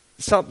is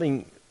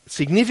something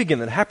significant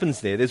that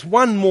happens there. There's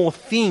one more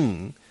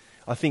thing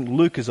I think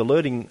Luke is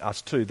alerting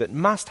us to that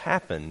must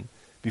happen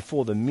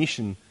before the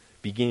mission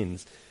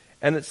begins.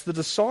 And it's the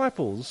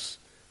disciples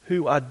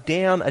who are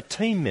down a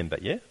team member,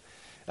 yeah?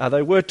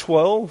 They were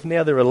 12,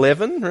 now they're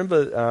 11.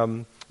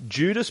 Remember,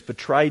 Judas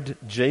betrayed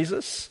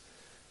Jesus,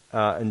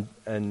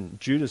 and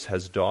Judas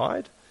has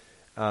died.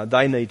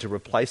 They need to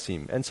replace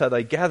him. And so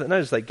they gather.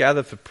 Notice they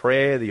gather for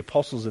prayer. The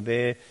apostles are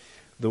there.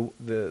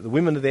 The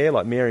women are there,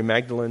 like Mary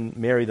Magdalene,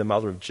 Mary the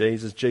mother of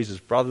Jesus. Jesus'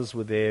 brothers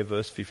were there.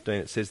 Verse 15,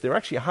 it says there are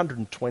actually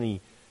 120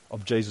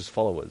 of Jesus'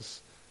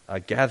 followers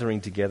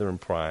gathering together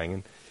and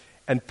praying.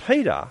 And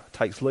Peter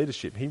takes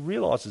leadership. He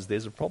realises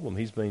there's a problem.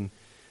 He's been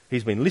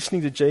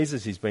listening to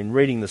Jesus. He's been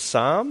reading the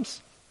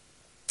Psalms.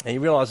 And he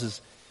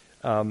realises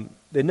there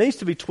needs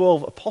to be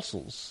 12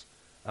 apostles,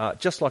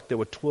 just like there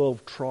were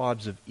 12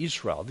 tribes of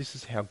Israel. This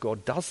is how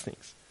God does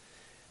things.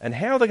 And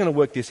how are they going to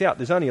work this out?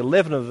 There's only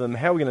 11 of them.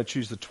 How are we going to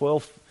choose the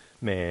 12th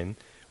man?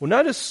 Well,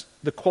 notice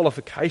the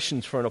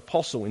qualifications for an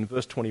apostle in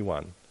verse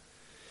 21.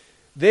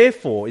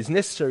 Therefore, it's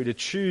necessary to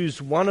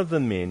choose one of the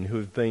men who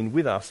have been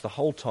with us the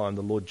whole time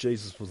the Lord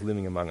Jesus was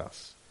living among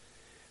us,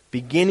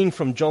 beginning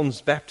from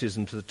John's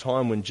baptism to the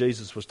time when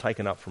Jesus was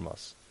taken up from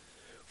us.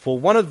 For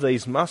one of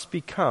these must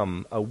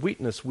become a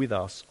witness with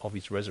us of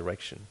his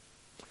resurrection.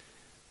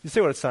 You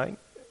see what it's saying?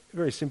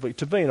 Very simply,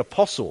 to be an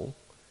apostle,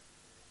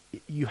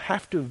 you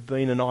have to have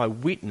been an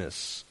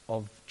eyewitness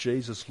of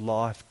Jesus'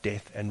 life,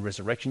 death and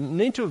resurrection. You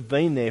need to have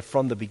been there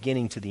from the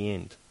beginning to the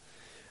end.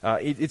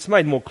 It's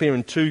made more clear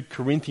in 2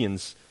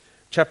 Corinthians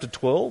chapter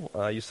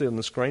 12. You see it on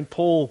the screen.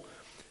 Paul,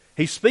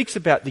 he speaks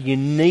about the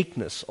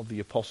uniqueness of the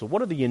apostle.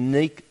 What are the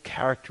unique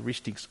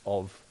characteristics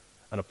of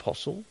an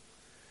apostle?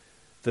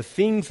 The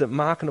things that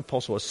mark an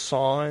apostle are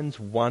signs,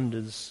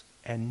 wonders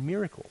and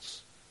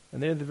miracles.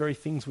 And they're the very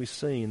things we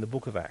see in the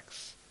book of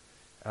Acts.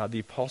 The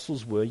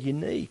apostles were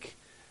unique.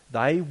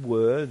 They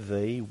were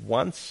the,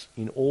 once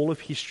in all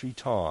of history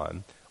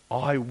time,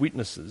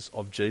 eyewitnesses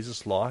of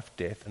Jesus' life,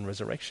 death and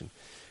resurrection.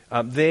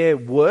 Their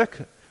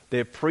work,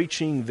 their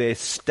preaching, their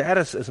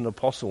status as an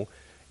apostle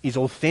is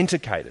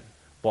authenticated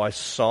by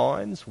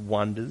signs,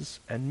 wonders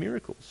and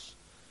miracles.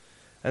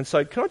 And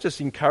so can I just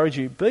encourage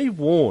you, be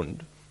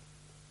warned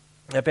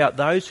about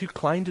those who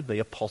claim to be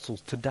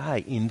apostles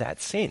today in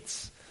that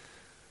sense.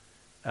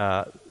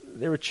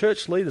 There are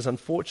church leaders,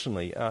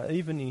 unfortunately,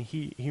 even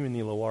here in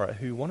the Illawarra,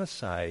 who want to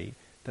say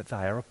that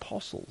they are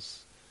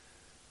apostles.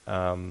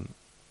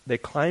 They're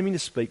claiming to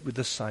speak with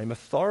the same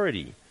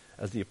authority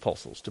as the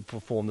apostles, to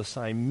perform the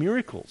same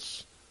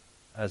miracles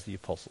as the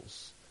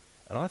apostles.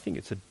 And I think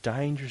it's a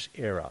dangerous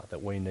error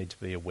that we need to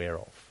be aware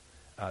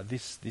of.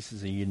 This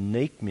is a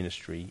unique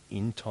ministry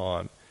in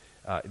time,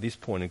 at this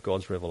point in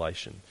God's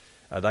revelation.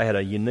 They had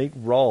a unique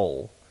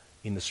role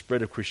in the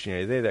spread of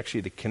Christianity. They're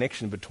actually the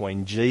connection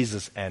between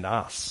Jesus and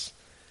us.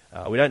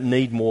 We don't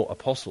need more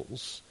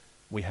apostles.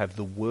 We have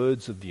the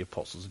words of the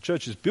apostles. The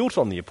church is built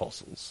on the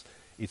apostles.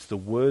 It's the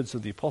words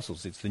of the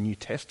apostles. It's the New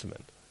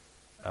Testament,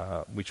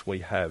 which we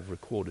have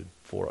recorded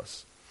for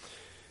us.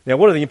 Now,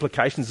 what are the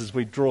implications as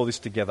we draw this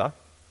together?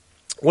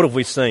 What have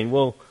we seen?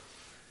 Well,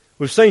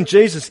 we've seen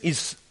Jesus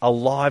is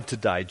alive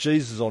today.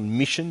 Jesus is on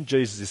mission.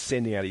 Jesus is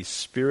sending out his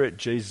Spirit.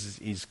 Jesus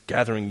is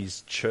gathering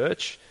his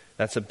church.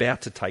 That's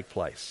about to take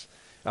place.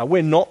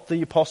 We're not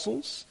the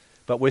apostles,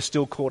 but we're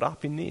still caught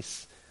up in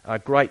this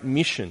great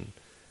mission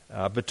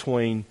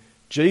between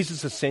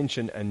Jesus'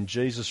 ascension and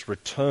Jesus'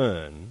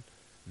 return.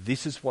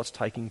 This is what's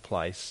taking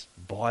place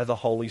by the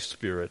Holy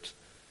Spirit,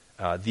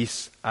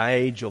 this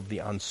age of the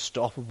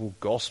unstoppable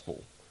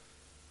gospel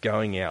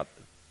going out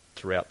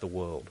throughout the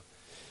world.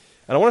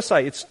 And I want to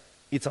say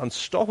it's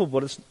unstoppable,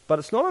 but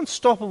it's not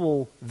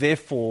unstoppable,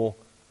 therefore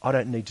I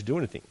don't need to do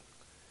anything.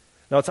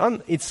 No,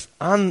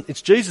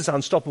 it's Jesus'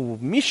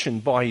 unstoppable mission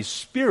by his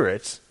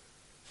Spirit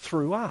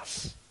through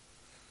us.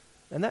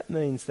 And that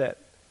means that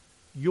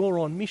you're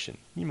on mission.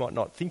 You might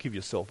not think of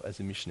yourself as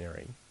a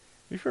missionary.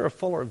 If you're a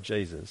follower of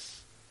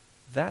Jesus,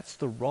 that's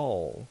the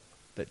role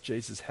that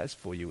Jesus has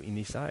for you in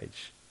this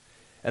age.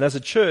 And as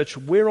a church,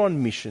 we're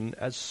on mission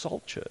as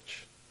Salt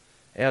Church.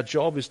 Our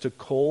job is to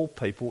call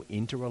people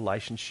into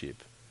relationship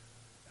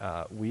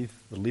with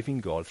the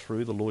living God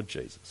through the Lord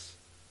Jesus.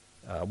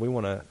 We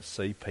want to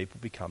see people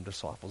become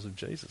disciples of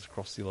Jesus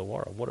across the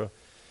Illawarra.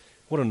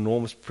 What an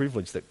enormous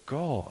privilege that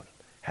God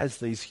has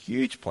these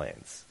huge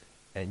plans,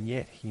 and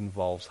yet he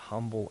involves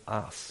humble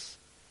us.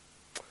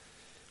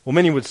 Well,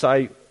 many would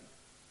say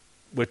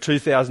we're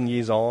 2,000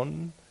 years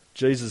on,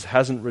 Jesus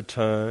hasn't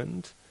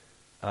returned,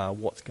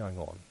 what's going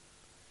on?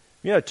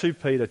 You know, 2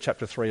 Peter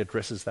chapter 3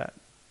 addresses that.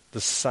 The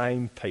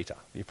same Peter,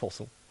 the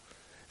apostle,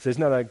 says,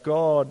 no,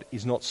 God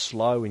is not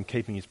slow in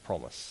keeping his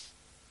promise.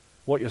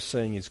 What you're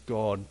seeing is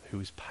God who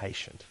is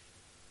patient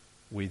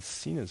with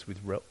sinners, with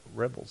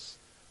rebels,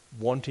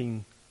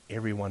 wanting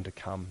everyone to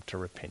come to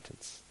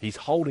repentance. He's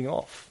holding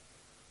off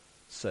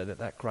so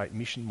that great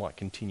mission might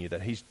continue,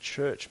 that his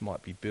church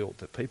might be built,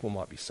 that people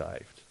might be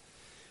saved.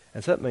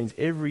 And so that means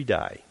every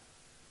day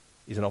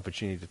is an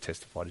opportunity to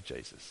testify to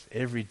Jesus.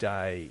 Every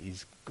day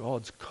is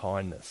God's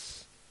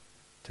kindness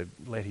to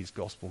let his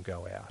gospel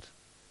go out,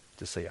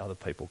 to see other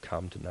people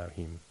come to know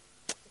him,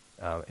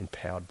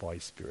 empowered by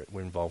his Spirit.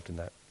 We're involved in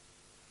that.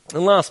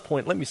 And last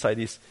point, let me say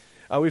this.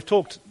 We've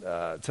talked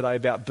today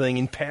about being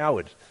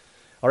empowered.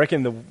 I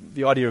reckon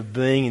the idea of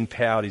being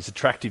empowered is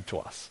attractive to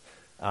us.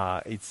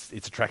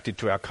 It's attractive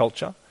to our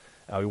culture.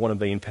 We want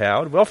to be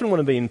empowered. We often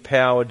want to be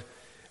empowered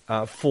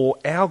for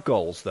our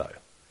goals,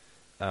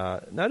 though.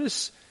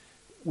 Notice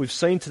we've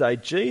seen today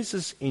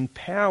Jesus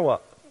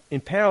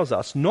empowers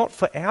us not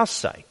for our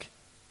sake,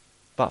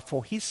 but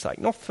for his sake.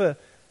 Not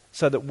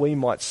so that we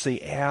might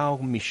see our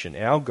mission,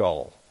 our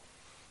goal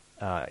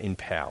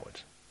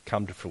empowered,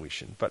 come to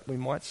fruition, but we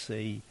might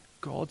see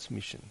God's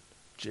mission,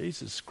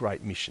 Jesus'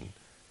 great mission,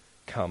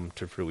 come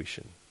to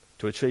fruition,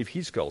 to achieve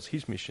his goals,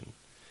 his mission.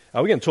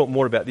 We're going to talk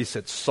more about this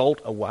at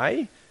Salt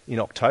Away in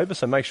October,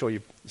 so make sure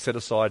you set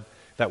aside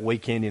that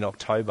weekend in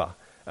October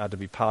to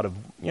be part of,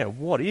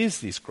 what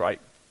is this great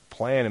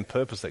plan and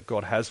purpose that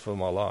God has for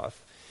my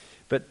life.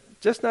 But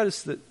just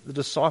notice that the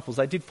disciples,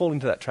 they did fall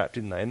into that trap,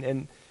 didn't they?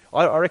 And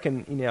I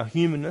reckon in our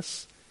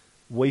humanness,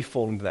 we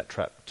fall into that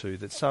trap too,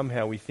 that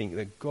somehow we think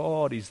that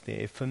God is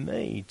there for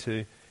me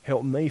to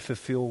help me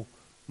fulfill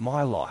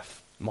my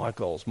life, my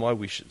goals, my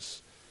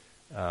wishes.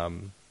 I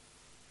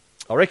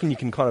reckon you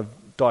can kind of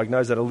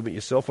diagnose that a little bit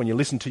yourself when you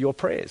listen to your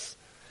prayers.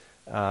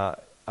 Are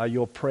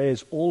your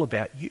prayers all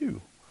about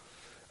you?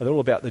 Are they all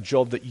about the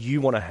job that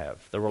you want to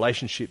have, the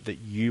relationship that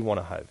you want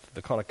to have,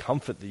 the kind of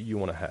comfort that you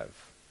want to have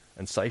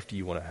and safety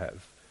you want to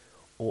have?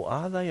 Or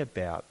are they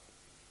about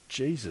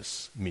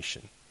Jesus'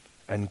 mission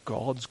and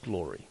God's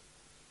glory?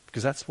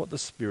 Because that's what the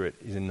Spirit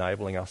is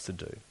enabling us to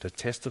do, to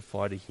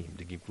testify to Him,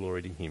 to give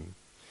glory to Him.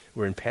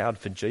 We're empowered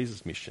for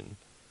Jesus' mission,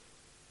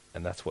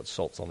 and that's what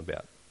Salt's on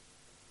about.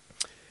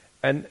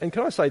 And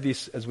can I say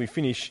this as we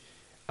finish?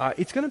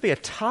 It's going to be a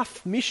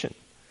tough mission.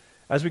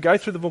 As we go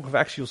through the book of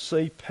Acts, you'll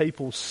see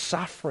people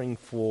suffering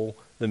for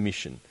the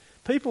mission.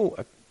 People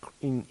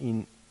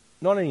in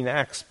not only in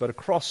Acts, but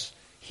across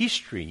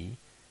history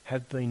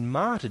have been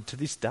martyred to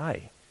this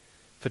day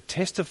for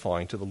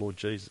testifying to the Lord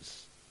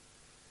Jesus.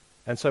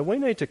 And so we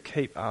need to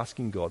keep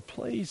asking God,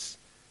 please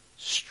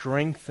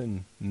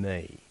strengthen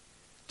me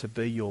to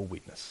be your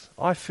witness.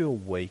 I feel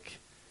weak.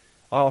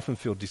 I often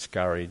feel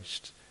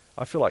discouraged.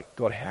 I feel like,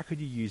 God, how could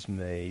you use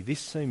me? This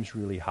seems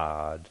really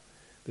hard.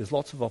 There's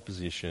lots of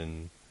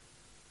opposition.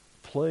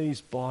 Please,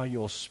 by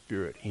your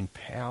Spirit,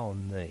 empower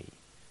me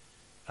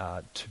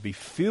to be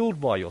filled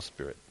by your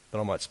Spirit, that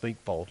I might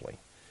speak boldly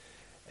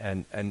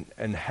and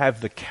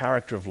have the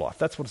character of life.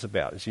 That's what it's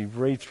about. As you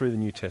read through the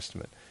New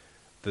Testament,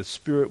 the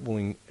Spirit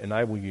will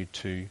enable you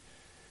to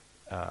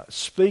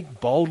speak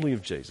boldly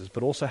of Jesus,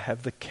 but also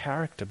have the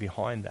character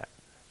behind that,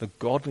 the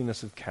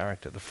godliness of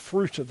character, the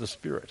fruit of the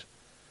Spirit,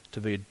 to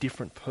be a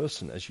different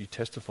person as you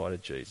testify to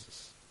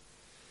Jesus.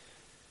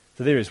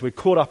 So there is, we're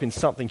caught up in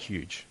something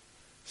huge.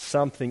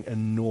 Something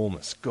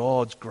enormous,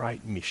 God's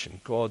great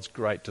mission, God's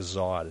great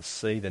desire to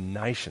see the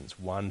nations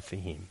won for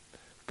Him.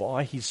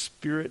 By His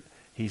Spirit,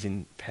 He's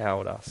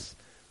empowered us.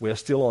 We are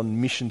still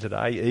on mission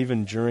today,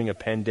 even during a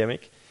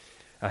pandemic.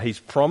 He's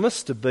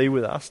promised to be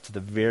with us to the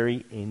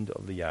very end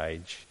of the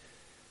age.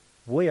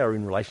 We are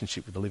in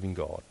relationship with the living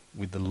God,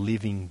 with the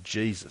living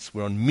Jesus.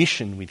 We're on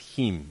mission with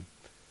Him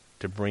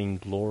to bring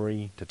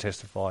glory, to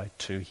testify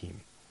to Him.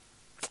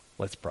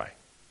 Let's pray.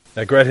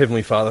 Now, great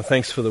Heavenly Father,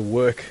 thanks for the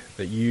work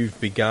that you've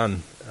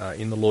begun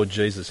in the Lord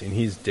Jesus, in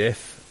His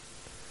death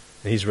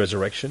and His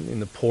resurrection,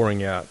 in the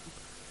pouring out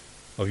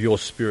of your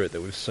Spirit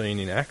that we've seen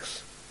in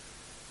Acts.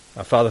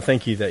 Father,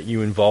 thank you that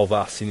you involve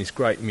us in this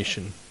great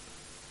mission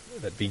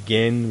that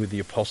began with the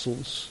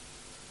apostles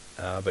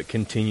but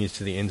continues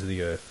to the ends of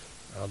the earth.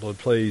 Lord,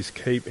 please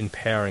keep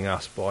empowering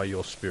us by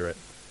your Spirit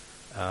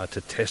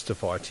to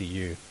testify to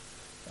you,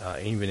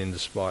 even in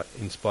spite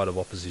of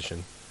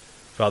opposition.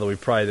 Father, we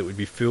pray that we'd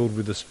be filled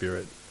with the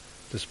Spirit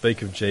to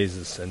speak of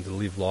Jesus and to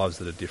live lives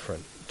that are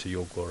different to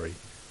your glory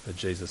for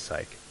Jesus'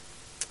 sake.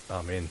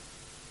 Amen.